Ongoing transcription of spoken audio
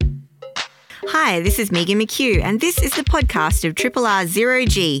Hi, this is Megan McHugh, and this is the podcast of Triple R Zero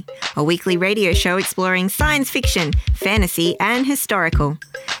G, a weekly radio show exploring science fiction, fantasy, and historical.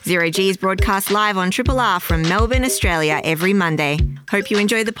 Zero G is broadcast live on Triple R from Melbourne, Australia, every Monday. Hope you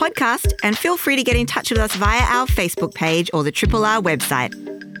enjoy the podcast, and feel free to get in touch with us via our Facebook page or the Triple R website.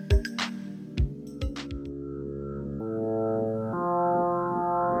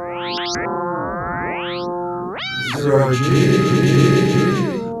 Zero G.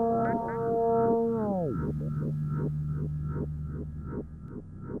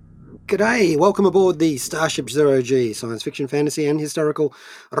 G'day, welcome aboard the Starship Zero G, science fiction, fantasy and historical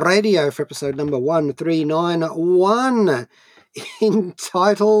radio for episode number 1391,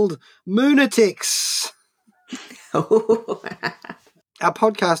 entitled Moonatics. Our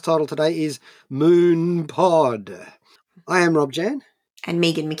podcast title today is Moon Pod. I am Rob Jan. And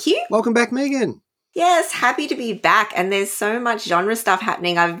Megan McHugh. Welcome back, Megan. Yes, happy to be back. And there's so much genre stuff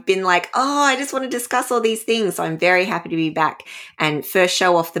happening. I've been like, I just want to discuss all these things. So I'm very happy to be back. And first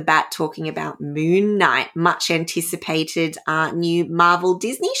show off the bat talking about Moon Knight, much anticipated new Marvel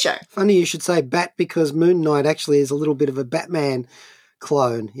Disney show. Funny you should say bat, because Moon Knight actually is a little bit of a Batman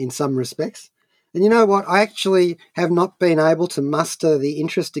clone in some respects. And you know what? I actually have not been able to muster the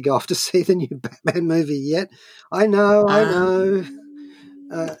interest to go off to see the new Batman movie yet. I know.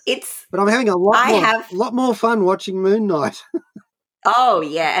 But I'm having a lot more fun watching Moon Knight. Oh,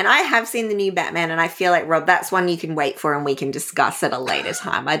 yeah. And I have seen the new Batman, and I feel like, Rob, that's one you can wait for and we can discuss at a later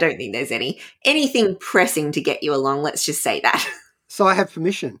time. I don't think there's anything pressing to get you along. Let's just say that. So I have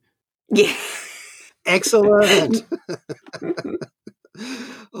permission. Yeah. Excellent.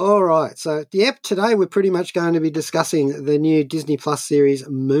 All right. So, today we're pretty much going to be discussing the new Disney Plus series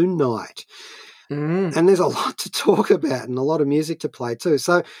Moon Knight. And there's a lot to talk about and a lot of music to play too.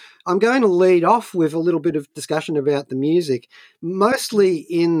 So I'm going to lead off with a little bit of discussion about the music. Mostly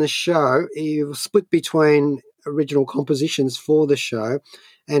in the show, you've split between original compositions for the show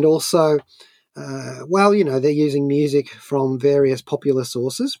and also, they're using music from various popular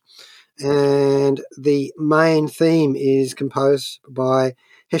sources. And the main theme is composed by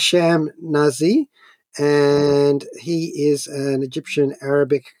Hesham Nazi, and he is an Egyptian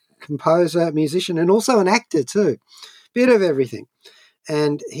Arabic composer, musician, and also an actor too. Bit of everything.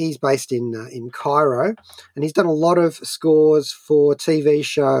 And he's based in Cairo, and he's done a lot of scores for TV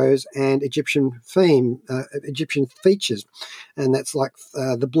shows and Egyptian features. And that's like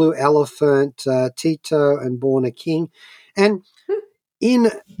The Blue Elephant, Tito, and Born a King. And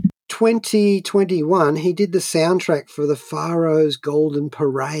in 2021, he did the soundtrack for the Pharaoh's Golden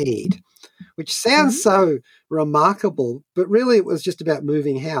Parade, which sounds so remarkable, but really it was just about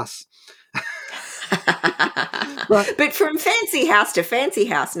moving house. But from fancy house to fancy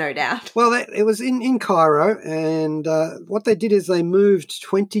house, no doubt. Well, it was in Cairo, and what they did is they moved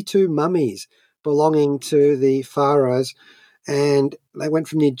 22 mummies belonging to the pharaohs, and they went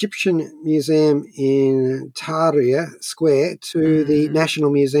from the Egyptian Museum in Tahrir Square to the National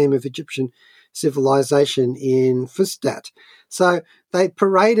Museum of Egyptian Civilization in Fustat. So they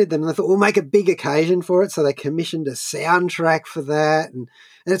paraded them, and they thought, we'll make a big occasion for it. So they commissioned a soundtrack for that. And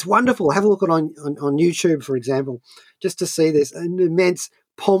it's wonderful. Have a look on YouTube, for example, just to see this an immense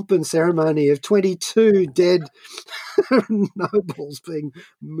pomp and ceremony of 22 dead nobles being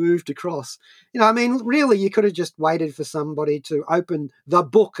moved across. Really, you could have just waited for somebody to open the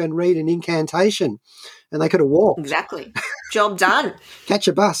book and read an incantation, and they could have walked. Exactly. Job done. Catch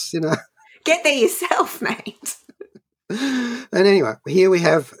a bus, Get there yourself, mate. And anyway, here we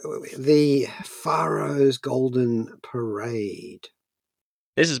have the Pharaoh's Golden Parade.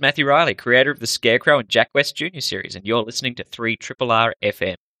 This is Matthew Riley, creator of the Scarecrow and Jack West Jr. series, and you're listening to 3RRR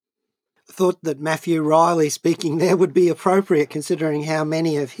FM. I thought that Matthew Riley speaking there would be appropriate, considering how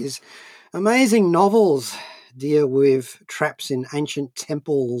many of his amazing novels deal with traps in ancient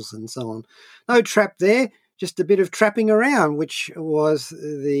temples and so on. No trap there, just a bit of trapping around, which was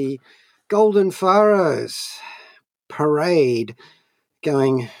the Golden Pharaoh's Parade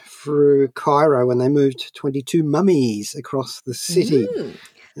going through Cairo when they moved 22 mummies across the city.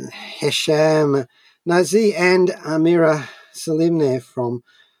 Hesham Nazi and Amira Salim there from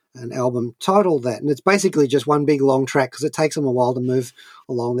an album titled that. And it's basically just one big long track because it takes them a while to move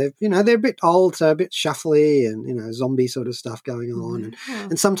along. They're a bit old, so a bit shuffly and, zombie sort of stuff going on.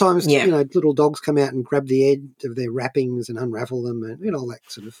 And sometimes, little dogs come out and grab the edge of their wrappings and unravel them and, all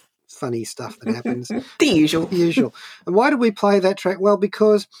that sort of funny stuff that happens. The usual. And why did we play that track? Well,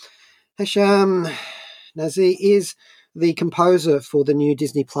 because Hesham Nazi is the composer for the new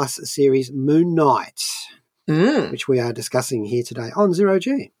Disney Plus series Moon Knight, which we are discussing here today on Zero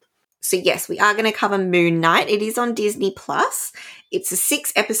G. So yes, we are going to cover Moon Knight. It is on Disney Plus. It's a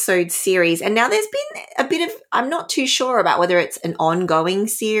 6-episode series. And now there's been a bit of, I'm not too sure about whether it's an ongoing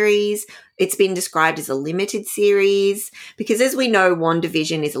series. It's been described as a limited series because, as we know,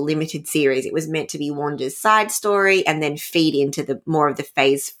 WandaVision is a limited series. It was meant to be Wanda's side story and then feed into the more of the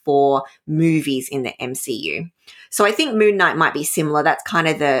Phase 4 movies in the MCU. So I think Moon Knight might be similar. That's kind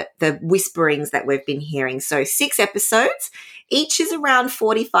of the whisperings that we've been hearing. So 6 episodes. Each is around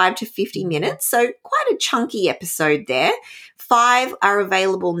 45 to 50 minutes, so quite a chunky episode there. 5 are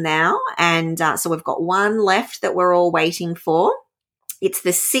available now, and so we've got 1 left that we're all waiting for. It's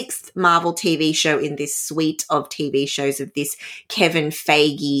the 6th Marvel TV show in this suite of TV shows of this Kevin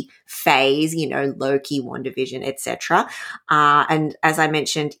Feige phase, you know, Loki, WandaVision, etc. And as I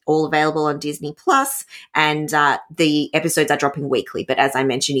mentioned, all available on Disney Plus, and the episodes are dropping weekly. But as I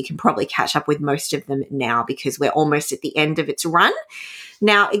mentioned, you can probably catch up with most of them now because we're almost at the end of its run.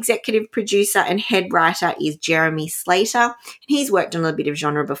 Now, executive producer and head writer is Jeremy Slater. He's worked on a bit of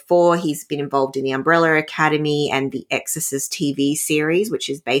genre before. He's been involved in the Umbrella Academy and the Exorcist TV series, which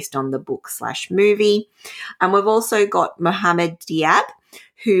is based on the book/movie. And we've also got Mohamed Diab,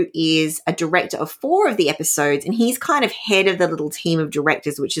 who is a director of 4 of the episodes, and he's kind of head of the little team of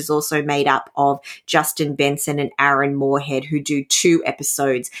directors, which is also made up of Justin Benson and Aaron Moorhead, who do 2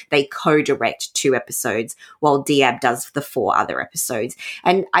 episodes. They co-direct 2 episodes, while Diab does the 4 other episodes.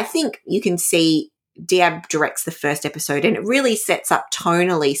 And I think you can see Diab directs the first episode, and it really sets up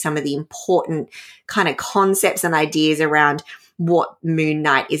tonally some of the important kind of concepts and ideas around what Moon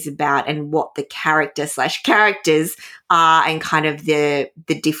Knight is about and what the characters are, and kind of the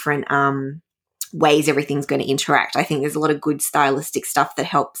different ways everything's going to interact. I think there's a lot of good stylistic stuff that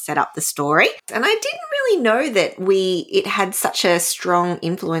helps set up the story. And I didn't really know that it had such a strong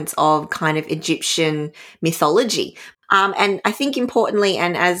influence of kind of Egyptian mythology. And I think importantly,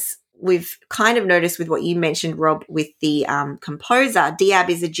 and as we've kind of noticed with what you mentioned, Rob, with the composer, Diab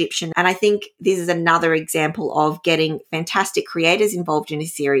is Egyptian. And I think this is another example of getting fantastic creators involved in a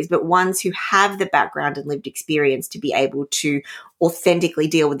series, but ones who have the background and lived experience to be able to authentically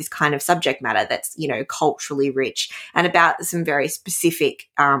deal with this kind of subject matter that's, you know, culturally rich and about some very specific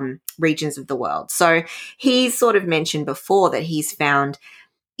regions of the world. So he's sort of mentioned before that he's found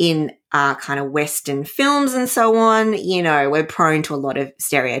in kind of Western films and so on, you know, we're prone to a lot of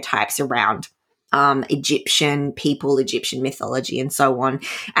stereotypes around Egyptian people, Egyptian mythology and so on,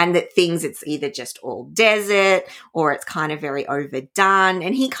 and that it's either just all desert or it's kind of very overdone.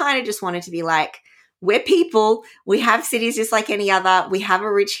 And he kind of just wanted to be like, we're people, we have cities just like any other, we have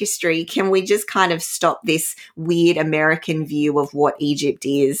a rich history. Can we just kind of stop this weird American view of what Egypt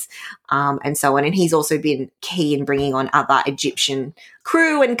is, and so on. And he's also been key in bringing on other Egyptian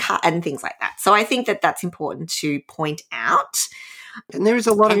crew and things like that. So I think that that's important to point out. And there is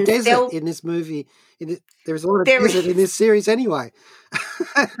a lot of desert in this movie. There's a lot of desert in this series anyway.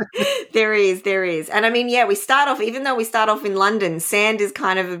 There is. And I mean, yeah, even though we start off in London, sand is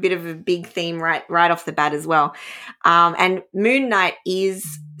kind of a bit of a big theme right off the bat as well. And Moon Knight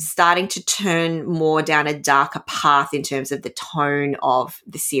is starting to turn more down a darker path in terms of the tone of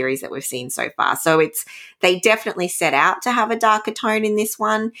the series that we've seen so far. So they definitely set out to have a darker tone in this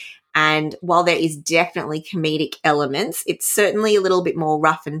one. And while there is definitely comedic elements, it's certainly a little bit more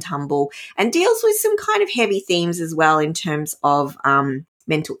rough and tumble and deals with some kind of heavy themes as well in terms of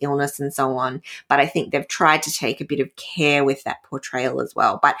mental illness and so on. But I think they've tried to take a bit of care with that portrayal as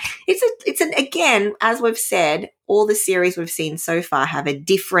well. But again, as we've said, all the series we've seen so far have a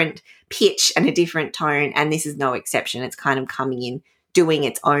different pitch and a different tone, and this is no exception. It's kind of coming in, doing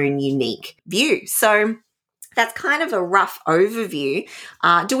its own unique view. So that's kind of a rough overview.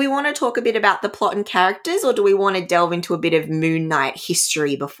 Do we want to talk a bit about the plot and characters, or do we want to delve into a bit of Moon Knight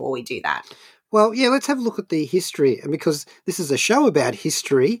history before we do that? Well, yeah, let's have a look at the history. And because this is a show about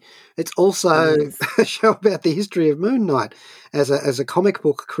history, it's also a show about the history of Moon Knight as a comic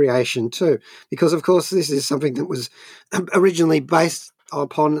book creation too. Because, of course, this is something that was originally based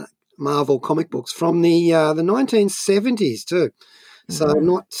upon Marvel comic books from the 1970s too. So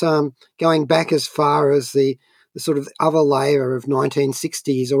not going back as far as the sort of other layer of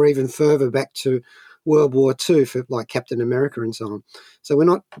 1960s or even further back to World War II for like Captain America and so on. So we're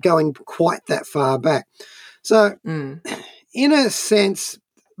not going quite that far back. So in a sense,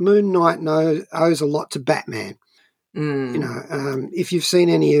 Moon Knight owes a lot to Batman. You know, if you've seen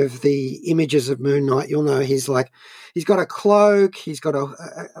any of the images of Moon Knight, you'll know he's got a cloak, he's got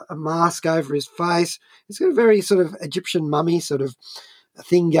a mask over his face. He's got a very sort of Egyptian mummy sort of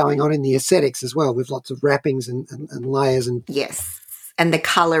thing going on in the aesthetics as well, with lots of wrappings and layers and yes. and the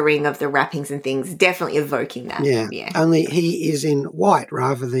colouring of the wrappings and things definitely evoking that. Yeah. Only he is in white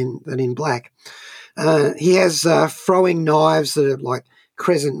rather than in black. He has throwing knives that are like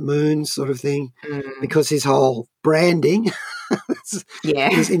crescent moons sort of thing, because his whole branding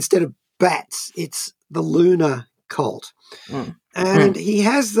is instead of bats, it's the lunar cult. And he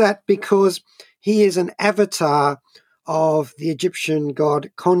has that because he is an avatar of the Egyptian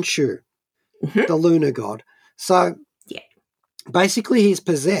god Khonshu, the lunar god. So basically he's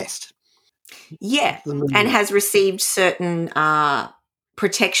possessed. Yeah, and has received certain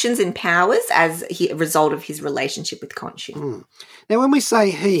protections and powers as a result of his relationship with Khonshu. Now, when we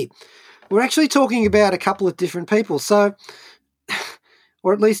say he, we're actually talking about a couple of different people, so,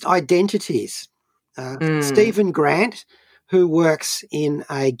 or at least identities. Stephen Grant, who works in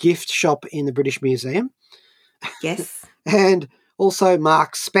a gift shop in the British Museum. Yes. And also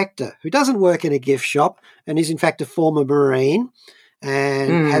Mark Spector, who doesn't work in a gift shop and is in fact a former Marine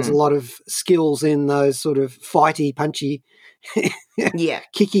and has a lot of skills in those sort of fighty, punchy,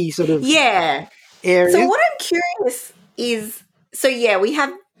 kicky sort of areas. So what I'm curious is, we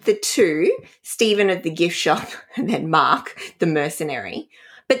have the two, Stephen of the gift shop and then Mark, the mercenary.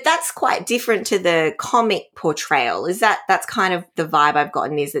 But that's quite different to the comic portrayal. That's kind of the vibe I've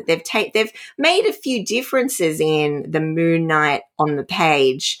gotten, is that they've made a few differences in the Moon Knight on the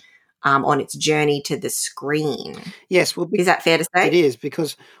page on its journey to the screen. Yes, well, is that fair to say? It is,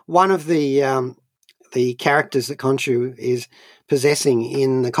 because one of the characters that Khonshu is possessing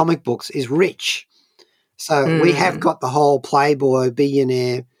in the comic books is rich. So we have got the whole playboy,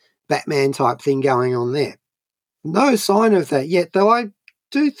 billionaire, Batman type thing going on there. No sign of that yet, though I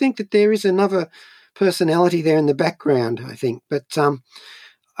do think that there is another personality there in the background, I think. But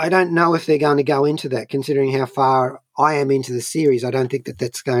I don't know if they're going to go into that, considering how far I am into the series. I don't think that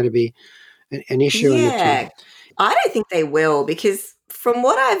that's going to be an issue. Yeah, I don't think they will, because from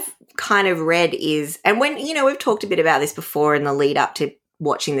what I've kind of read is, and when, we've talked a bit about this before in the lead up to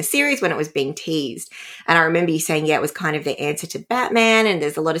watching the series when it was being teased. And I remember you saying, it was kind of the answer to Batman and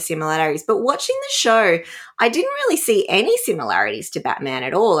there's a lot of similarities. But watching the show, I didn't really see any similarities to Batman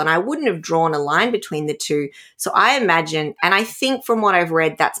at all. And I wouldn't have drawn a line between the two. So I imagine, and I think from what I've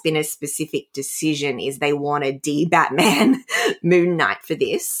read, that's been a specific decision, is they want a de-Batman Moon Knight for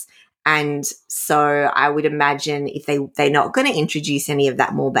this. And so I would imagine if they're not going to introduce any of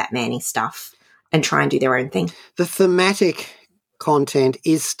that more Batman-y stuff and try and do their own thing. The thematic content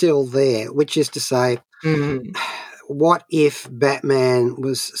is still there, which is to say, what if Batman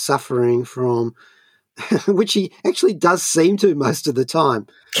was suffering from, which he actually does seem to most of the time,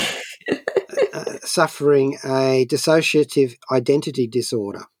 suffering a dissociative identity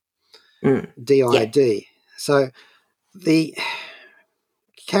disorder, DID. Yeah. So the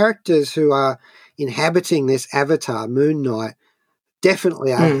characters who are inhabiting this avatar, Moon Knight,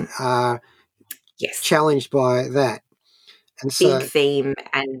 definitely are challenged by that. And big theme,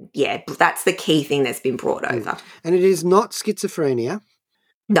 and that's the key thing that's been brought over. And it is not schizophrenia.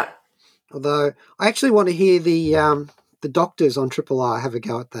 No. Although I actually want to hear the doctors on Triple R have a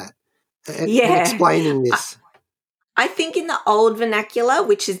go at that and explaining this. I think in the old vernacular,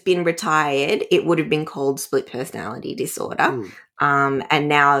 which has been retired, it would have been called split personality disorder. And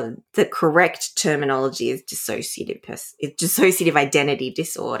now the correct terminology is dissociative identity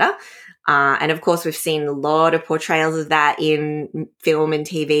disorder. And, of course, we've seen a lot of portrayals of that in film and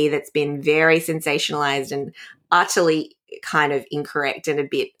TV that's been very sensationalized and utterly kind of incorrect and a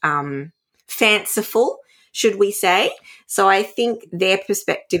bit fanciful, should we say. So I think their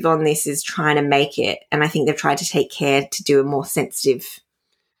perspective on this is trying to make it, and I think they've tried to take care to do a more sensitive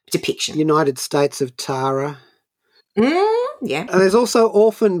depiction. United States of Tara. Yeah. And there's also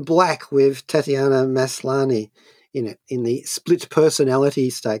Orphan Black with Tatiana Maslany in it, in the split personality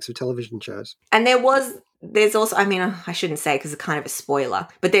stakes of television shows. And there's also, I mean, I shouldn't say because it's kind of a spoiler,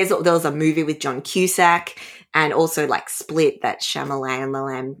 but there was a movie with John Cusack and also like Split, that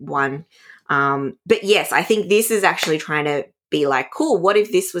Shyamalan one. But yes, I think this is actually trying to be like, cool, what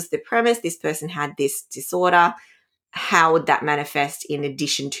if this was the premise? This person had this disorder. How would that manifest in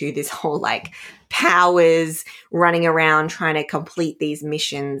addition to this whole like powers, running around trying to complete these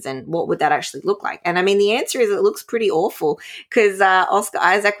missions, and what would that actually look like? And I mean, the answer is it looks pretty awful, because Oscar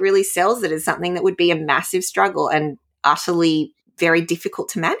Isaac really sells it as something that would be a massive struggle and utterly very difficult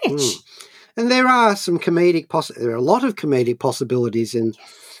to manage. And there are some there are a lot of comedic possibilities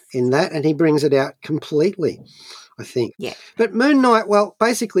in that, and he brings it out completely, I think. Yeah. But Moon Knight, well,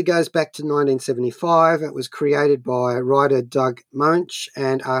 basically goes back to 1975. It was created by writer Doug Moench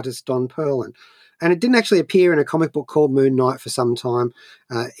and artist Don Perlin. And it didn't actually appear in a comic book called Moon Knight for some time.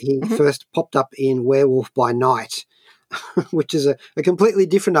 He first popped up in Werewolf by Night which is a completely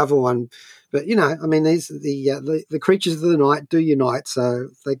different other one. But, you know, I mean, these the creatures of the night do unite, so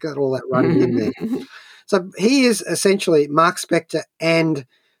they got all that running in there. So he is essentially Mark Spector and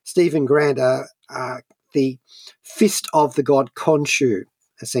Stephen Grant are the fist of the god Khonshu,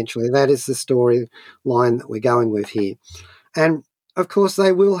 essentially. That is the storyline that we're going with here. And, of course,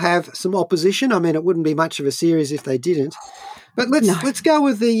 they will have some opposition. I mean, it wouldn't be much of a series if they didn't. But let's go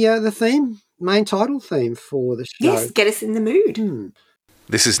with the theme, main title theme for the show. Yes, get us in the mood.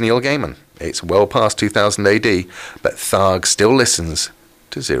 This is Neil Gaiman. It's well past 2000 AD, but Tharg still listens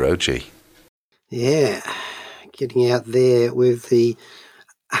to Zero G. Yeah, getting out there with the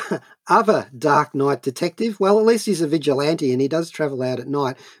other Dark Knight detective. Well, at least he's a vigilante and he does travel out at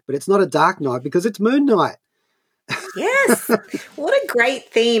night, but it's not a dark night because it's Moon Knight. Yes. What a great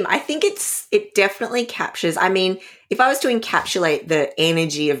theme. I think it definitely captures, I mean, if I was to encapsulate the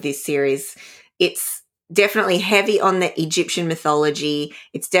energy of this series, it's definitely heavy on the Egyptian mythology.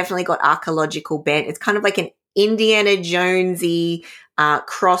 It's definitely got archaeological bent. It's kind of like an Indiana Jonesy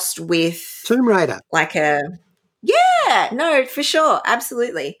crossed with Tomb Raider. Like no, for sure.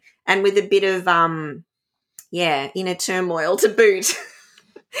 Absolutely. And with a bit of, inner turmoil to boot.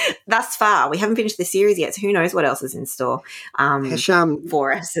 Thus far, we haven't finished the series yet, so who knows what else is in store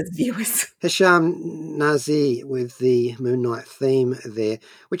for us as viewers. Hisham Nazi with the Moon Knight theme there,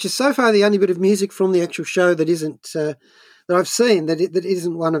 which is so far the only bit of music from the actual show that isn't that I've seen that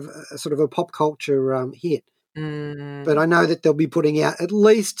isn't one of sort of a pop culture hit. But I know that they'll be putting out at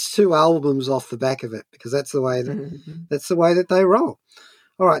least 2 albums off the back of it because that's the way that they roll.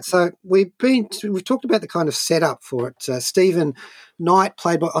 All right, so we've talked about the kind of setup for it. Stephen Knight,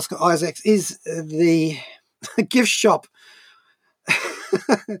 played by Oscar Isaacs, is the gift shop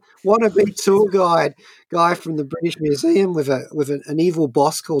wannabe tour guy from the British Museum with an evil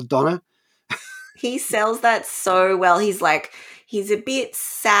boss called Donna. He sells that so well. He's a bit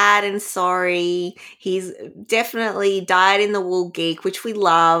sad and sorry. He's definitely dyed in the wool geek, which we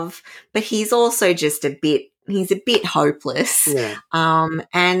love, but he's also just a bit hopeless. Yeah.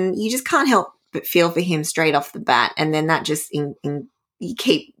 And you just can't help but feel for him straight off the bat. And then that just, you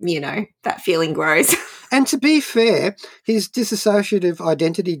keep, that feeling grows. And to be fair, his dissociative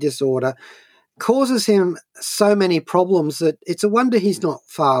identity disorder causes him so many problems that it's a wonder he's not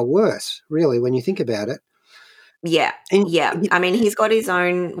far worse, really, when you think about it. Yeah. I mean, he's got his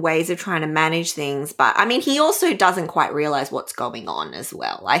own ways of trying to manage things, but I mean, he also doesn't quite realize what's going on as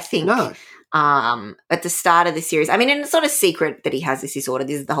well. I think at the start of the series, I mean, and it's not a secret that he has this disorder.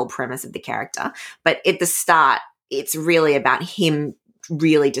 This is the whole premise of the character. But at the start, it's really about him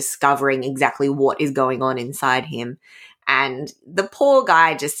really discovering exactly what is going on inside him. And the poor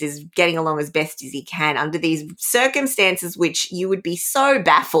guy just is getting along as best as he can under these circumstances, which you would be so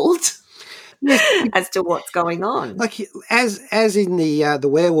baffled as to what's going on. Like as in the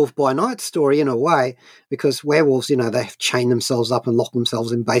Werewolf by Night story, in a way, because werewolves, they chain themselves up and lock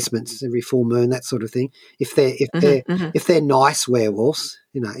themselves in basements every full moon, that sort of thing. If they're nice werewolves,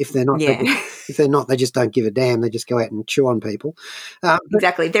 if they're not, if they're not, they just don't give a damn. They just go out and chew on people.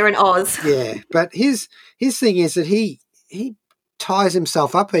 Exactly, they're in Oz. Yeah, but his thing is that he ties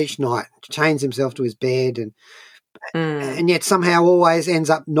himself up each night, chains himself to his bed, and yet somehow always ends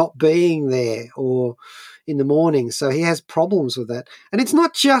up not being there or in the morning. So he has problems with that. And it's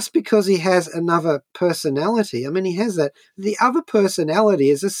not just because he has another personality. I mean, he has that. The other personality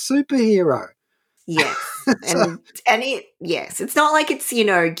is a superhero. Yes. It's not like it's,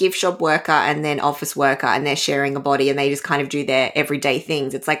 gift shop worker and then office worker and they're sharing a body and they just kind of do their everyday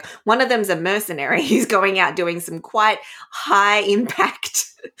things. It's like one of them's a mercenary who's going out doing some quite high impact,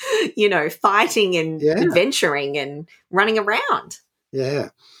 fighting and adventuring and running around. Yeah.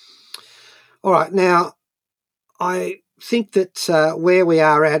 All right. Now, I think that where we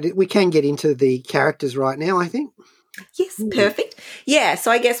are at, we can get into the characters right now, I think. Yes, perfect. Yeah, so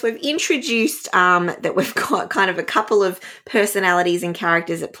I guess we've introduced that we've got kind of a couple of personalities and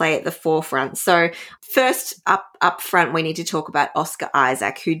characters at play at the forefront. So first up front, we need to talk about Oscar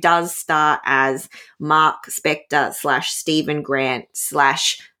Isaac, who does star as Mark Spector / Stephen Grant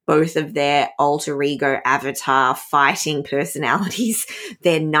 / both of their alter ego avatar fighting personalities,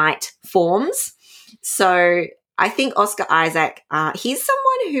 their night forms. So I think Oscar Isaac, he's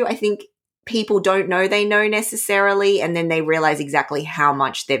someone who I think people don't know they know necessarily, and then they realize exactly how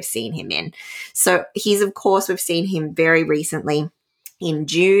much they've seen him in. So he's, of course, we've seen him very recently in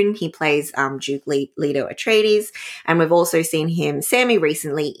June. He plays Duke Leto Atreides, and we've also seen him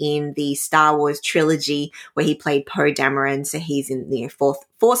semi-recently in the Star Wars trilogy where he played Poe Dameron. So he's in the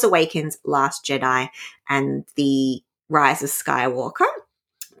Force Awakens, Last Jedi, and the Rise of Skywalker.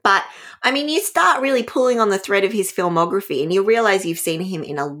 But, I mean, you start really pulling on the thread of his filmography and you realize you've seen him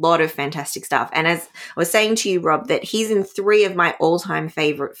in a lot of fantastic stuff. And as I was saying to you, Rob, that he's in 3 of my all-time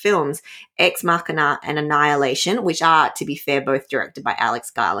favorite films, Ex Machina and Annihilation, which are, to be fair, both directed by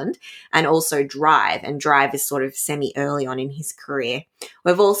Alex Garland, and also Drive. And Drive is sort of semi-early on in his career.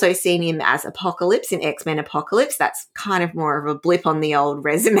 We've also seen him as Apocalypse in X-Men Apocalypse. That's kind of more of a blip on the old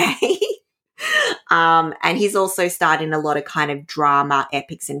resume. And he's also starred in a lot of kind of drama,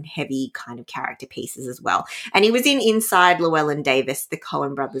 epics, and heavy kind of character pieces as well. And he was in Inside Llewellyn Davis, the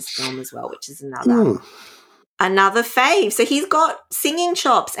Coen brothers film as well, which is another fave. So he's got singing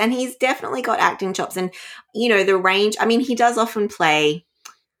chops and he's definitely got acting chops. And, you know, the range, I mean, he does often play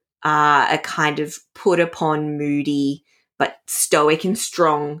a kind of put upon, moody, but stoic and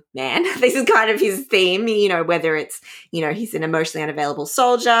strong man. This is kind of his theme, you know, whether it's, you know, he's an emotionally unavailable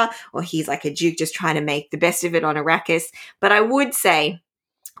soldier or he's like a duke just trying to make the best of it on Arrakis. But I would say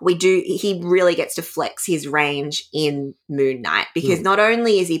he really gets to flex his range in Moon Knight because not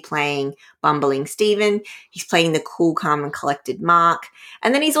only is he playing bumbling Stephen, he's playing the cool, calm and collected Mark.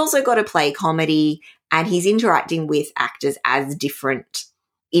 And then he's also got to play comedy and he's interacting with actors as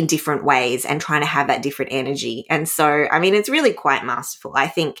in different ways and trying to have that different energy. And so, I mean, it's really quite masterful. I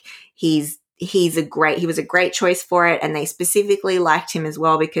think he was a great choice for it. And they specifically liked him as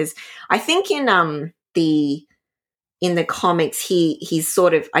well because I think in the comics, he's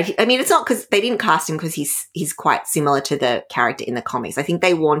sort of, I mean, it's not because they didn't cast him because he's quite similar to the character in the comics. I think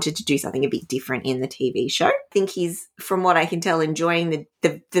they wanted to do something a bit different in the TV show. I think he's, from what I can tell, enjoying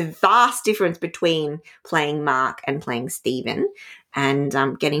the vast difference between playing Mark and playing Stephen and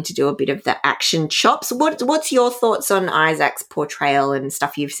getting to do a bit of the action chops. What's your thoughts on Isaac's portrayal and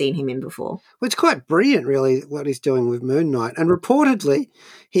stuff you've seen him in before? Well, it's quite brilliant, really, what he's doing with Moon Knight. And reportedly,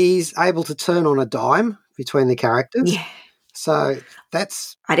 he's able to turn on a dime between the characters. Yeah. So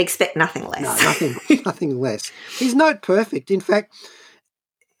that's... I'd expect nothing less. No, nothing less. He's not perfect. In fact,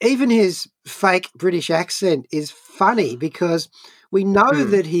 even his fake British accent is funny because we know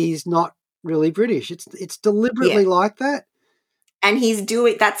that he's not really British. It's deliberately like that. And he's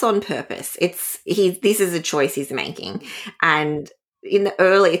doing that's on purpose. This is a choice he's making. And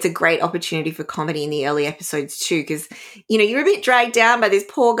it's a great opportunity for comedy in the early episodes too, because, you know, you're a bit dragged down by this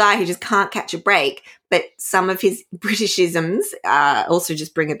poor guy who just can't catch a break, but some of his Britishisms also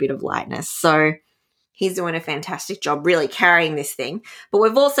just bring a bit of lightness. So he's doing a fantastic job really carrying this thing. But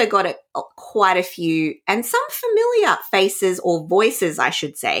we've also got quite a few and some familiar faces or voices, I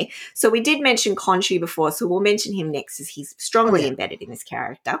should say. So we did mention Khonshu before, so we'll mention him next as he's strongly embedded in this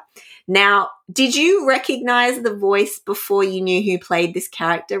character. Now, did you recognize the voice before you knew who played this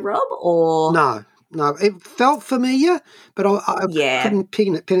character, Rob? Or No. It felt familiar, but I couldn't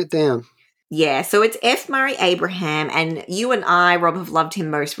pin it down. Yeah, so it's F. Murray Abraham, and you and I, Rob, have loved him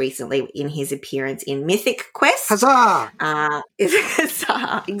most recently in his appearance in Mythic Quest. Huzzah!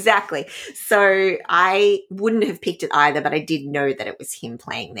 Huzzah, exactly. So I wouldn't have picked it either, but I did know that it was him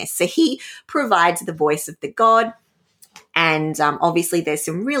playing this. So he provides the voice of the god, and obviously there's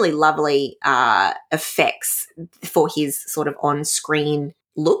some really lovely effects for his sort of on-screen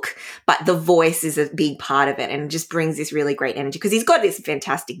look, but the voice is a big part of it and just brings this really great energy because he's got this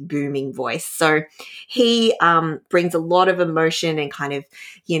fantastic booming voice. So he brings a lot of emotion and kind of,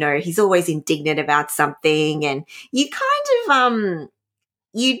 you know, he's always indignant about something, and you kind of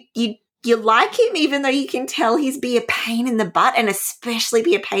you like him even though you can tell he's be a pain in the butt, and especially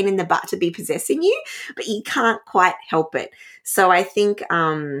be a pain in the butt to be possessing you, but you can't quite help it. So I think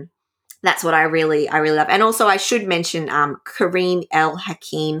that's what I really love. And also I should mention Kareem El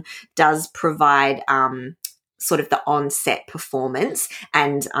Hakim does provide sort of the on-set performance,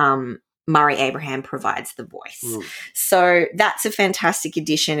 and Murray Abraham provides the voice. So that's a fantastic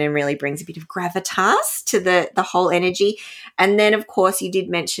addition and really brings a bit of gravitas to the whole energy. And then, of course, you did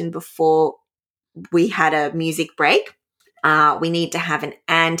mention before we had a music break, we need to have an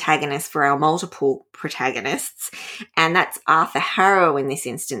antagonist for our multiple protagonists, and that's Arthur Harrow in this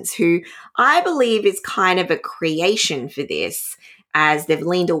instance, who I believe is kind of a creation for this, as they've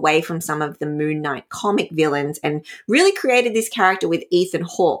leaned away from some of the Moon Knight comic villains and really created this character with Ethan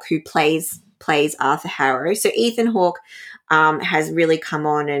Hawke, who plays Arthur Harrow. So Ethan Hawke has really come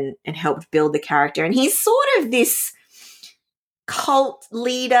on and helped build the character, and he's sort of this cult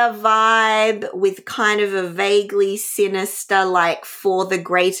leader vibe with kind of a vaguely sinister, like for the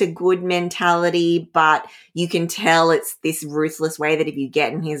greater good mentality, but you can tell it's this ruthless way that if you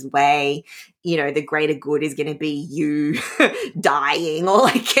get in his way, you know, the greater good is going to be you dying or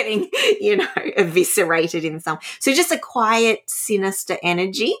like getting, you know, eviscerated in some. So just a quiet, sinister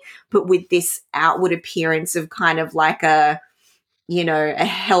energy, but with this outward appearance of kind of like a, a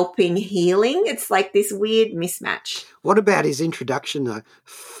helping healing. It's like this weird mismatch. What about his introduction, though?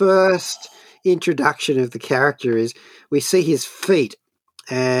 First introduction of the character is we see his feet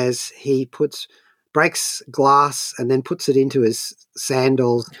as he breaks glass and then puts it into his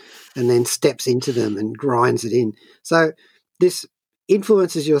sandals and then steps into them and grinds it in. So this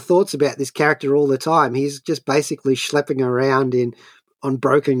influences your thoughts about this character all the time. He's just basically schlepping around on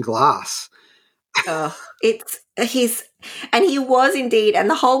broken glass. He was indeed, and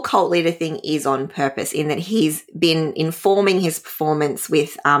the whole cult leader thing is on purpose in that he's been informing his performance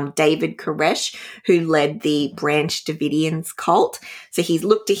with David Koresh, who led the Branch Davidians cult. So he's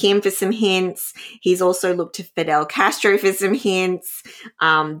looked to him for some hints. He's also looked to Fidel Castro for some hints,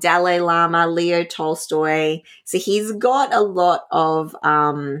 Dalai Lama, Leo Tolstoy. So he's got a lot of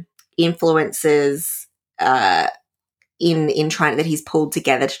influences in trying that he's pulled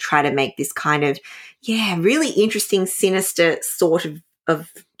together to try to make this kind of really interesting, sinister sort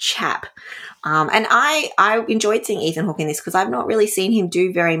of chap. And I enjoyed seeing Ethan Hawke in this because I've not really seen him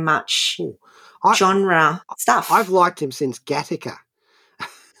do very much genre stuff. I've liked him since Gattaca.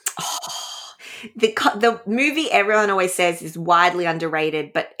 The movie everyone always says is widely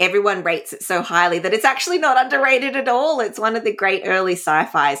underrated, but everyone rates it so highly that it's actually not underrated at all. It's one of the great early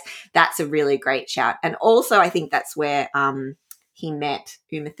sci-fis. That's a really great shout. And also I think that's where he met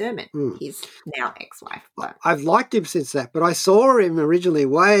Uma Thurman, his now ex-wife. But I've liked him since that, but I saw him originally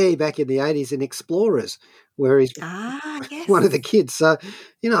way back in the 80s in Explorers, where he's one of the kids. So,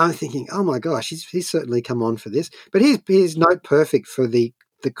 I'm thinking, oh my gosh, he's certainly come on for this. But he's note perfect for the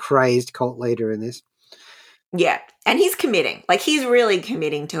crazed cult leader in this. Yeah, and he's committing. Like, he's really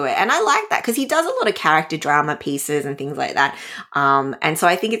committing to it. And I like that because he does a lot of character drama pieces and things like that. And so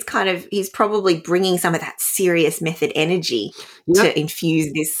I think it's he's probably bringing some of that serious method energy to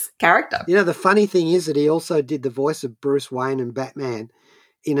infuse this character. The funny thing is that he also did the voice of Bruce Wayne and Batman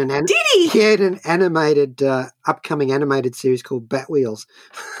in an Did he? Yeah, in an animated, upcoming animated series called Batwheels.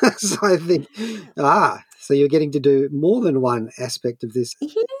 So I think, so you're getting to do more than one aspect of this.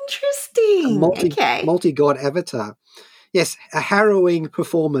 Interesting. Multi-god avatar. Yes, a harrowing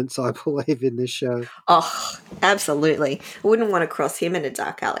performance, I believe, in this show. Oh, absolutely. I wouldn't want to cross him in a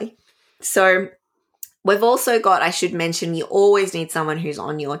dark alley. So we've also got, I should mention, you always need someone who's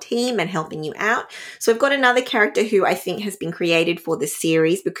on your team and helping you out. So we've got another character who I think has been created for the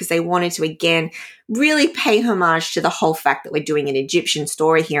series because they wanted to, again, really pay homage to the whole fact that we're doing an Egyptian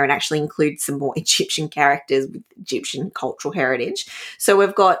story here and actually include some more Egyptian characters with Egyptian cultural heritage. So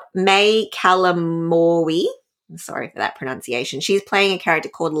we've got May Kalamaui. Sorry for that pronunciation. She's playing a character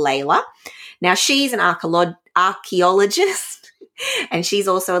called Layla. Now, she's an archaeologist. And she's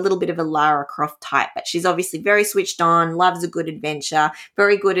also a little bit of a Lara Croft type, but she's obviously very switched on, loves a good adventure,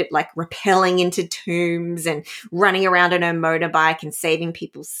 very good at like rappelling into tombs and running around on her motorbike and saving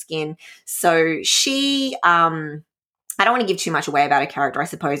people's skin. So she, I don't want to give too much away about her character, I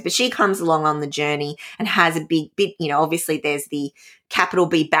suppose, but she comes along on the journey and has a big, obviously there's the capital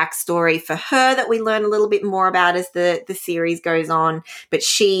B backstory for her that we learn a little bit more about as the series goes on. But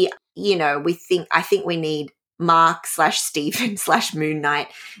she, I think we need Mark/Stephen/Moon Knight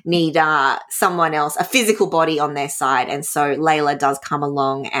need someone else, a physical body on their side. And so Layla does come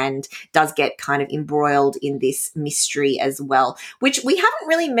along and does get kind of embroiled in this mystery as well, which we haven't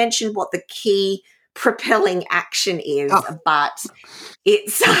really mentioned what the key propelling action is, but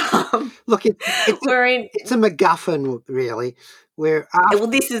it's look, it's a MacGuffin, really. Well,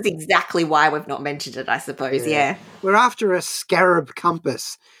 this is exactly why we've not mentioned it, I suppose. Yeah. We're after a scarab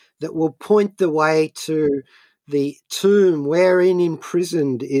compass that will point the way to the tomb wherein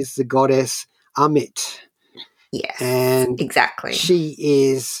imprisoned is the goddess Amit. Yes, and exactly. She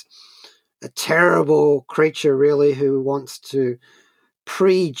is a terrible creature, really, who wants to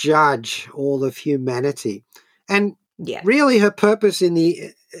prejudge all of humanity. And really her purpose in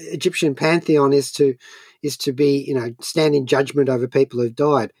the Egyptian pantheon is to be, stand in judgment over people who've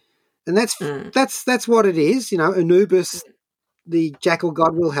died. And that's what it is. Anubis, the jackal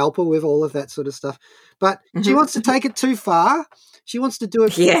god, will help her with all of that sort of stuff. But she wants to take it too far. She wants to do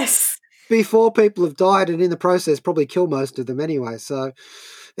it before people have died and in the process probably kill most of them anyway. So,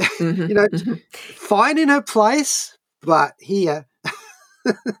 fine in her place, but here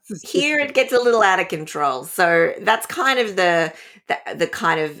it gets a little out of control. So that's kind of the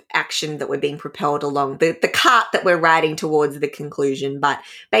kind of action that we're being propelled along, the cart that we're riding towards the conclusion. But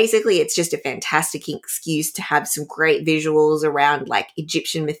basically it's just a fantastic excuse to have some great visuals around like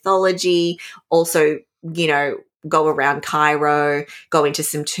Egyptian mythology, also, go around Cairo, go into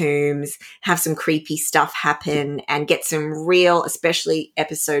some tombs, have some creepy stuff happen and get some real, especially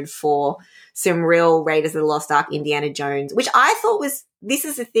episode 4, some real Raiders of the Lost Ark, Indiana Jones, which I thought this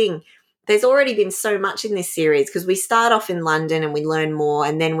is the thing. There's already been so much in this series because we start off in London and we learn more,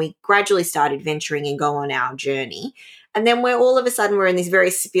 and then we gradually start adventuring and go on our journey. And then all of a sudden we're in this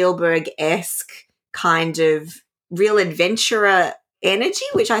very Spielberg-esque kind of real adventurer energy,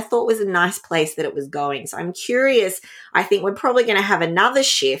 which I thought was a nice place that it was going. So I'm curious. I think we're probably going to have another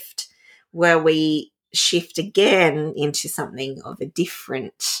shift where we shift again into something of a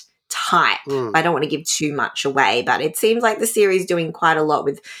different type. I don't want to give too much away, but it seems like the series is doing quite a lot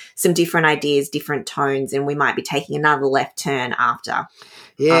with some different ideas, different tones, and we might be taking another left turn after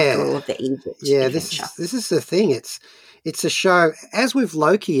all of the Egypt adventure. This is the thing. It's a show, as with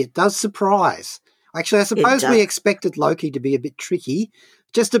Loki, it does surprise. Actually, I suppose we expected Loki to be a bit tricky,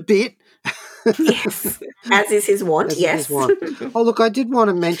 just a bit. Yes, as is his want, yes. Oh, look, I did want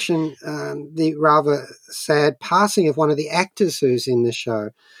to mention the rather sad passing of one of the actors who's in the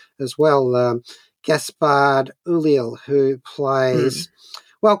show as well, Gaspard Ulliel, who plays,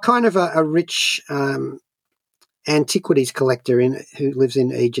 kind of a rich antiquities collector who lives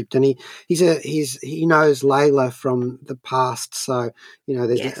in Egypt, and he knows Layla from the past, so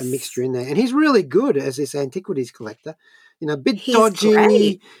there's a mixture in there, and he's really good as this antiquities collector. A bit he's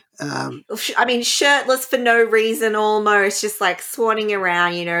dodgy. Shirtless for no reason, almost just like swanning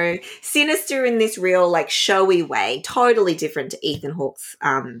around. Sinister in this real like showy way, totally different to Ethan Hawke's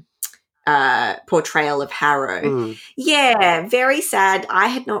portrayal of Harrow. Yeah, very sad. I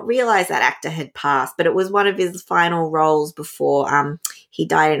had not realized that actor had passed, but it was one of his final roles before he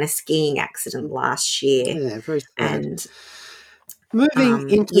died in a skiing accident last year. Yeah, very sad. And moving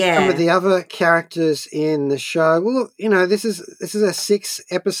into some of the other characters in the show, well, look, this is a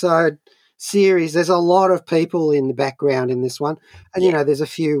 6-episode series. There's a lot of people in the background in this one, and there's a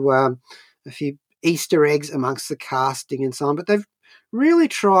few Easter eggs amongst the casting and so on, but they've really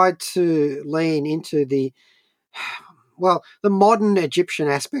tried to lean into the modern Egyptian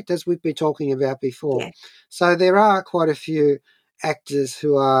aspect, as we've been talking about before. Yeah. So there are quite a few actors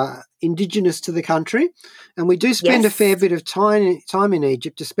who are indigenous to the country, and we do spend a fair bit of time in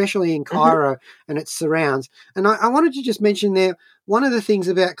Egypt, especially in Cairo and its surrounds. And I wanted to just mention there, one of the things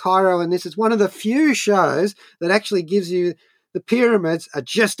about Cairo, and this is one of the few shows that actually gives you the pyramids are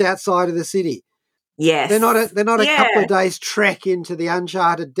just outside of the city. Yes. They're not a couple of days trek into the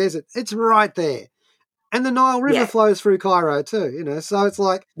uncharted desert. It's right there. And the Nile River flows through Cairo too, so it's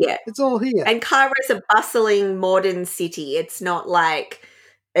like it's all here. And Cairo's a bustling modern city. It's not like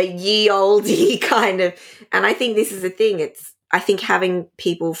a ye oldie kind of, and I think this is the thing. I think having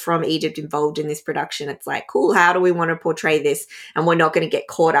people from Egypt involved in this production, it's like, cool, how do we want to portray this? And we're not going to get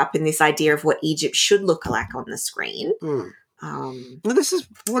caught up in this idea of what Egypt should look like on the screen. Well, this is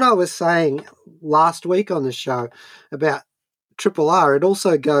what I was saying last week on the show about Triple R. It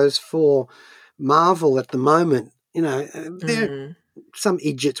also goes for Marvel at the moment. Some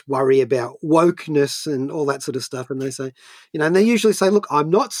idiots worry about wokeness and all that sort of stuff, and they say, and they usually say, look, I'm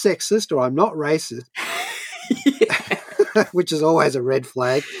not sexist or I'm not racist. Which is always a red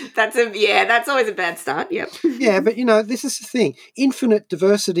flag. That's always a bad start. Yep. Yeah, but this is the thing: infinite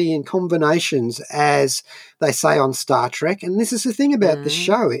diversity in combinations, as they say on Star Trek. And this is the thing about the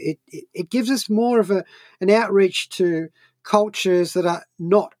show; it gives us more of an outreach to cultures that are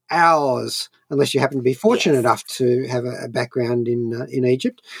not ours, unless you happen to be fortunate enough to have a background in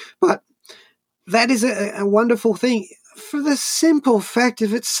Egypt. But that is a wonderful thing for the simple fact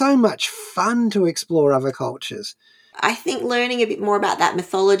of it's so much fun to explore other cultures. I think learning a bit more about that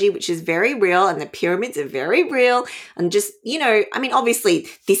mythology, which is very real, and the pyramids are very real, and just, obviously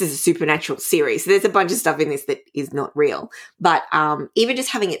this is a supernatural series, so there's a bunch of stuff in this that is not real, but even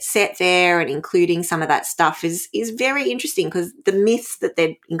just having it set there and including some of that stuff is very interesting, because the myths that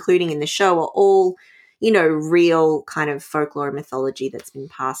they're including in the show are all, real kind of folklore and mythology that's been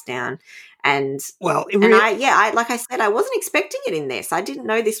passed down. And like I said, I wasn't expecting it in this. I didn't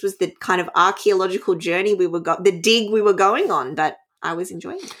know this was the kind of archaeological journey the dig we were going on, but I was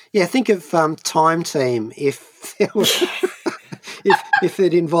enjoying it. Yeah, think of Time Team if there was, if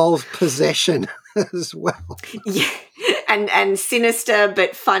it involved possession as well. Yeah, and sinister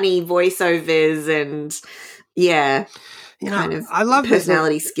but funny voiceovers and I love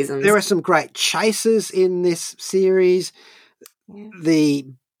personality schisms. There are some great chases in this series. Yeah.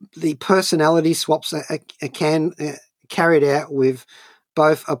 The personality swaps are carried out with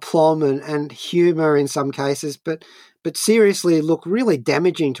both aplomb and humour in some cases, but seriously look really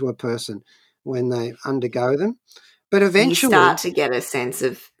damaging to a person when they undergo them. But eventually you start to get a sense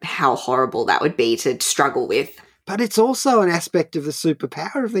of how horrible that would be to struggle with. But it's also an aspect of the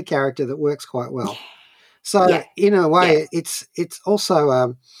superpower of the character that works quite well. So Yeah. in a way, it's also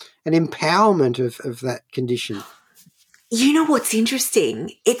an empowerment of that condition. You know what's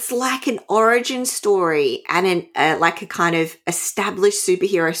interesting? It's like an origin story and like a kind of established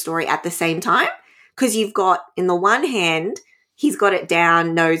superhero story at the same time. Because you've got, in the one hand, he's got it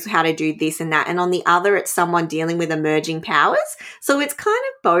down, knows how to do this and that. And on the other, it's someone dealing with emerging powers. So it's kind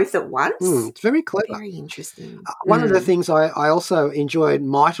of both at once. It's very clever. Very interesting. One of the things I also enjoyed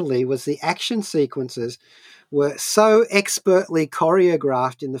mightily was the action sequences were so expertly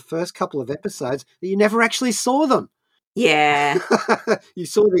choreographed in the first couple of episodes that you never actually saw them. Yeah. You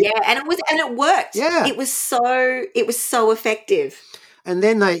saw the and it worked. Yeah. It was so effective. And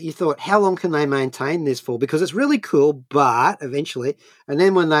then you thought, how long can they maintain this for? Because it's really cool, but eventually, and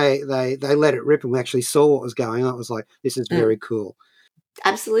then when they let it rip and we actually saw what was going on, it was like, this is very cool.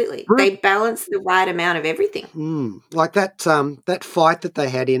 Absolutely. They balanced the right amount of everything. Like that fight that they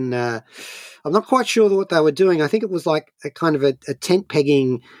had in, I'm not quite sure what they were doing. I think it was like a kind of a tent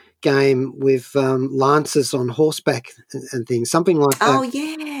pegging game with lances on horseback and things, something like that. Oh,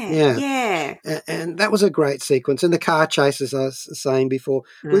 yeah. And that was a great sequence. And the car chase, as I was saying before,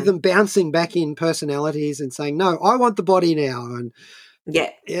 with them bouncing back in personalities and saying, no, I want the body now. And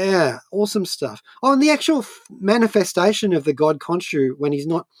yeah, awesome stuff. Oh, and the actual manifestation of the god Khonshu when he's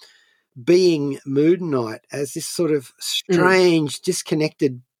not being Moon Knight as this sort of strange,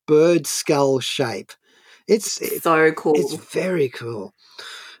 disconnected bird skull shape. It's so cool. It's very cool.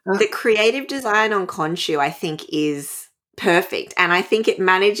 The creative design on Khonshu, I think, is perfect. And I think it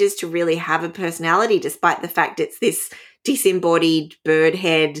manages to really have a personality despite the fact it's this disembodied bird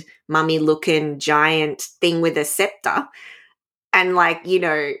head, mummy-looking giant thing with a scepter and, like, you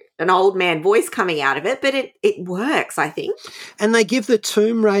know, an old man voice coming out of it. But it works, I think. And they give the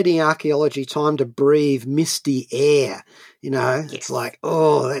tomb raiding archaeology time to breathe misty air. You know, It's like,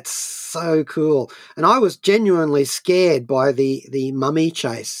 oh, that's so cool. And I was genuinely scared by the mummy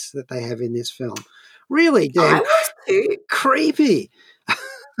chase that they have in this film. Really damn I was too. Creepy.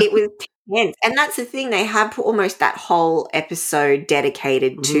 It was tense. And that's the thing. They have almost that whole episode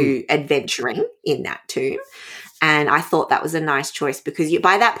dedicated to adventuring in that tomb. And I thought that was a nice choice because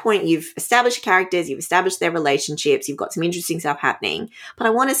by that point you've established characters, you've established their relationships, you've got some interesting stuff happening. But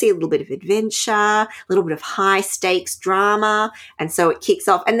I want to see a little bit of adventure, a little bit of high stakes drama. And so it kicks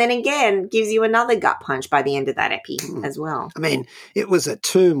off and then again gives you another gut punch by the end of that epi as well. I mean, it was a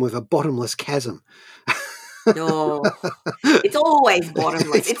tomb with a bottomless chasm. Oh, it's always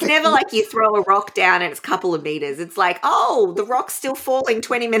bottomless. It's never like you throw a rock down and it's a couple of meters. It's like, oh, the rock's still falling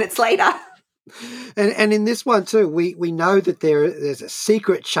 20 minutes later. And in this one too, we know that there's a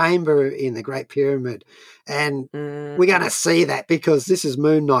secret chamber in the Great Pyramid, and we're going to see that because this is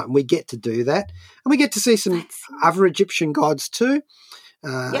Moon Knight, and we get to do that, and we get to see some other Egyptian gods too.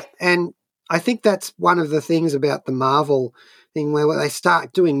 And I think that's one of the things about the Marvel thing where they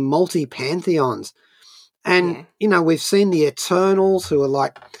start doing multi-pantheons. And, you know, we've seen the Eternals who are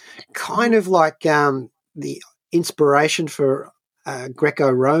like kind of like the inspiration for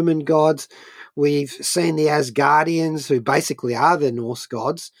Greco-Roman gods. We've seen the Asgardians who basically are the Norse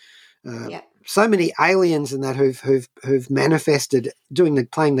gods. So many aliens in that who've manifested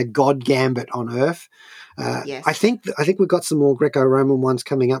playing the god gambit on Earth. I think we've got some more Greco-Roman ones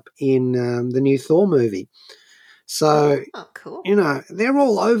coming up in the new Thor movie. So, cool. You know, they're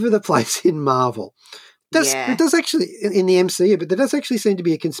all over the place in Marvel. It does actually, in the MCU, but there does actually seem to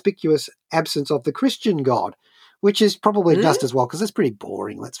be a conspicuous absence of the Christian God, which is probably just as well because it's pretty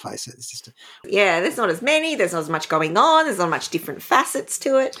boring, let's face it. It's just there's not as many, there's not as much going on, there's not much different facets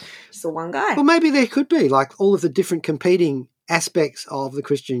to it. Just the one guy. Well, maybe there could be, like, all of the different competing aspects of the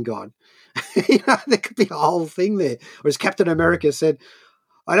Christian God. You know, there could be a whole thing there. Or as Captain America said,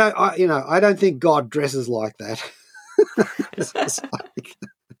 I don't think God dresses like that.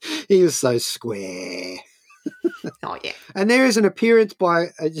 He was so square. Oh, yeah. And there is an appearance by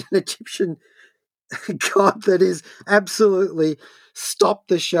an Egyptian god that is absolutely stop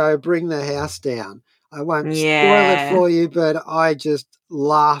the show, bring the house down. I won't spoil it for you, but I just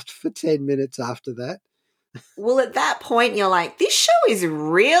laughed for 10 minutes after that. Well, at that point, you're like, this show is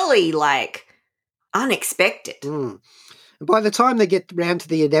really, like, unexpected. And by the time they get round to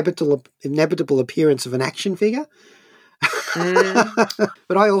the inevitable appearance of an action figure,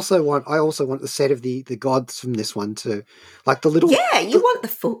 but I also want the set of the gods from this one too, like the little. Yeah, you want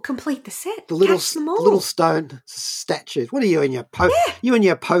the complete the set. The little stone statues. What are you and your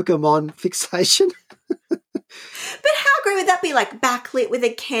Pokemon fixation? But how great would that be? Like backlit with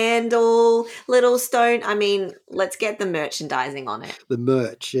a candle, little stone. I mean, let's get the merchandising on it. The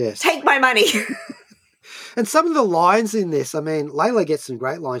merch, yes. Take my money. And some of the lines in this, I mean, Layla gets some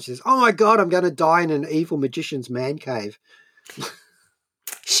great lines. She says, "Oh my God, I'm going to die in an evil magician's man cave."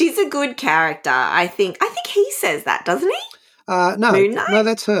 She's a good character, I think. I think he says that, doesn't he? No,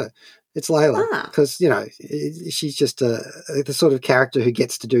 that's her. It's Layla, Ah. because she's just the sort of character who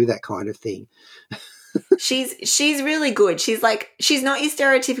gets to do that kind of thing. She's really good. She's not your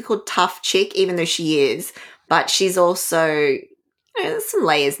stereotypical tough chick, even though she is, but she's also, there's some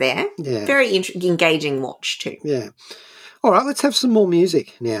layers there. Yeah. Very engaging watch too. Yeah. All right, let's have some more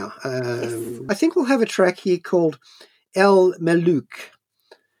music now. Yes. I think we'll have a track here called El Melouk,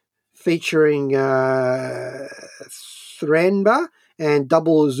 featuring Threnba and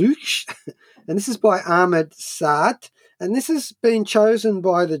Double Zouch. And this is by Ahmed Saad. And this has been chosen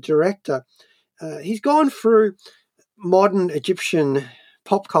by the director. He's gone through modern Egyptian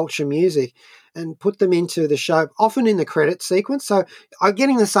pop culture music and put them into the show, often in the credit sequence. So I'm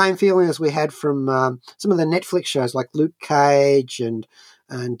getting the same feeling as we had from some of the Netflix shows like Luke Cage and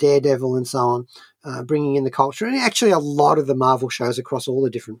Daredevil and so on, bringing in the culture. And actually a lot of the Marvel shows across all the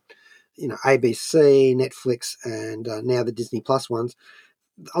different, ABC, Netflix, and now the Disney Plus ones,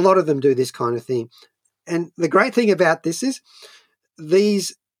 a lot of them do this kind of thing. And the great thing about this is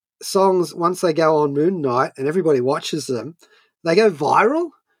these songs, once they go on Moon Knight and everybody watches them, they go viral.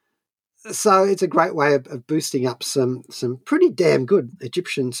 So it's a great way of boosting up some pretty damn good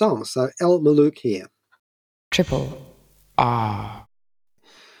Egyptian songs. So El Melouk here. Triple R.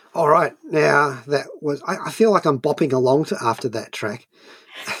 All right. Now, that was, I feel like I'm bopping along after that track.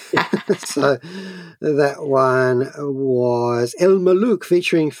 So that one was El Melouk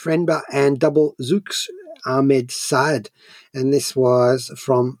featuring Frenba and Double Zouks Ahmed Saad. And this was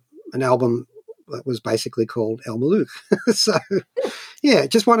from an album that was basically called El Melouk. So, yeah,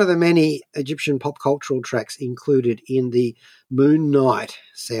 just one of the many Egyptian pop cultural tracks included in the Moon Knight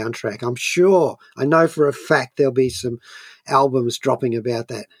soundtrack. I know for a fact there'll be some albums dropping about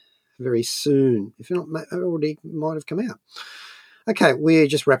that very soon, if not already might have come out. Okay, we're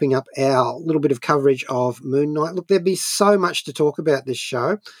just wrapping up our little bit of coverage of Moon Knight. Look, there'd be so much to talk about this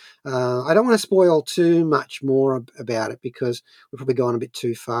show. I don't want to spoil too much more about it because we've probably gone a bit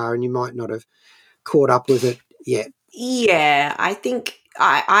too far and you might not have caught up with it yet. Yeah, I think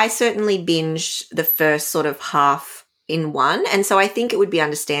I certainly binged the first sort of half in one, and so I think it would be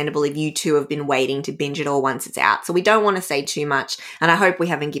understandable if you two have been waiting to binge it all once it's out. So we don't want to say too much, and I hope we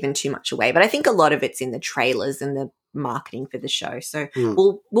haven't given too much away, but I think a lot of it's in the trailers and the marketing for the show. So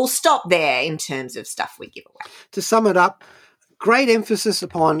we'll stop there in terms of stuff we give away. To sum it up, great emphasis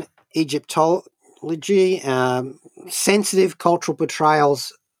upon Egyptology, sensitive cultural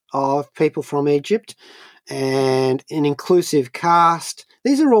portrayals of people from Egypt, and an inclusive cast.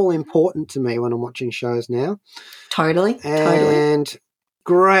 These are all important to me when I'm watching shows now. Totally. And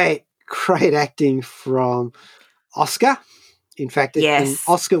great acting from Oscar. In fact, it's an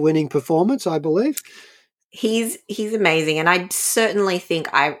Oscar-winning performance, I believe. He's amazing, and I certainly think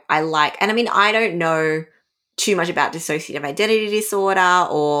I like, and I mean, I don't know too much about dissociative identity disorder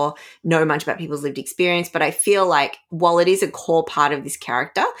or know much about people's lived experience, but I feel like while it is a core part of this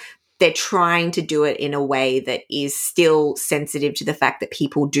character, they're trying to do it in a way that is still sensitive to the fact that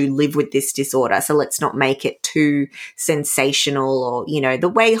people do live with this disorder. So let's not make it too sensational or, the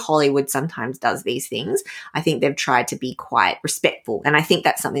way Hollywood sometimes does these things. I think they've tried to be quite respectful. And I think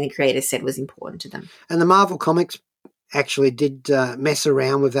that's something the creators said was important to them. And the Marvel Comics actually did mess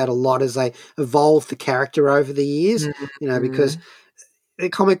around with that a lot as they evolved the character over the years, because the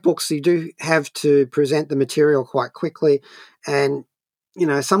comic books, you do have to present the material quite quickly, and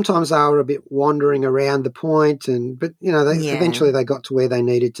sometimes they were a bit wandering around the point, but eventually they got to where they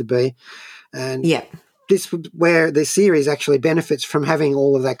needed to be. And this was where the series actually benefits from having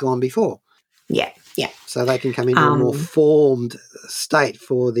all of that gone before. Yeah. So they can come into a more formed state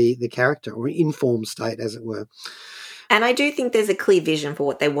for the character, or informed state, as it were. And I do think there's a clear vision for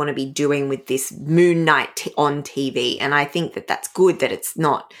what they want to be doing with this Moon Knight on TV. And I think that that's good that it's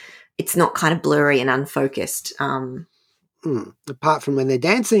not kind of blurry and unfocused. Apart from when they're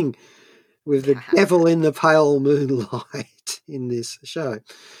dancing with the devil in the pale moonlight in this show.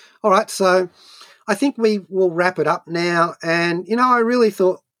 All right, so I think we will wrap it up now. And, I really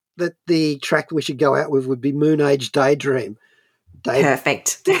thought that the track we should go out with would be Moon Age Daydream.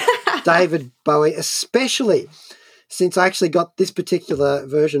 Perfect. David Bowie, especially since I actually got this particular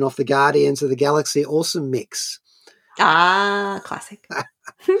version off the Guardians of the Galaxy Awesome Mix. Classic.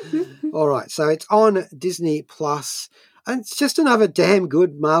 All right, so it's on Disney Plus. And it's just another damn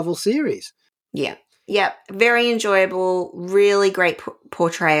good Marvel series. Yeah. Very enjoyable, really great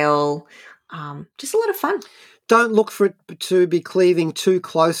portrayal. Just a lot of fun. don't look for it to be cleaving too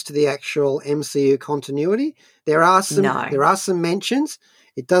close to the actual MCU continuity. There are some mentions.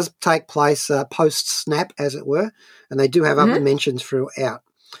 It does take place post-snap, as it were, and they do have other mentions throughout.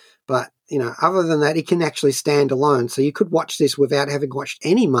 But, other than that, it can actually stand alone. So you could watch this without having watched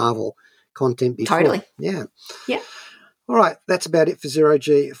any Marvel content before. Totally. Yeah. Yeah. All right, that's about it for Zero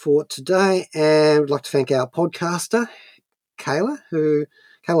G for today. And we'd like to thank our podcaster, Kayla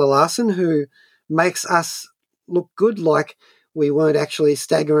Larson, who makes us look good like we weren't actually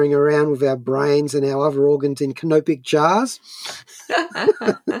staggering around with our brains and our other organs in canopic jars.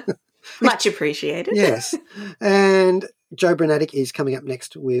 Much appreciated. Yes. And Joe Brunatic is coming up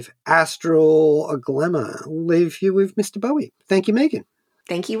next with Astral Glamour. We'll leave you with Mr. Bowie. Thank you, Megan.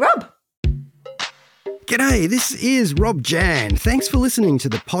 Thank you, Rob. G'day, this is Rob Jan. Thanks for listening to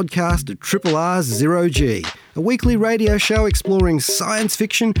the podcast of Triple R's Zero G, a weekly radio show exploring science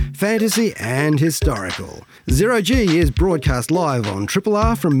fiction, fantasy and historical. Zero G is broadcast live on Triple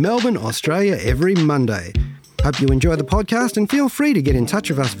R from Melbourne, Australia every Monday. Hope you enjoy the podcast and feel free to get in touch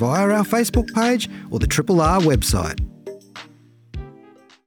with us via our Facebook page or the Triple R website.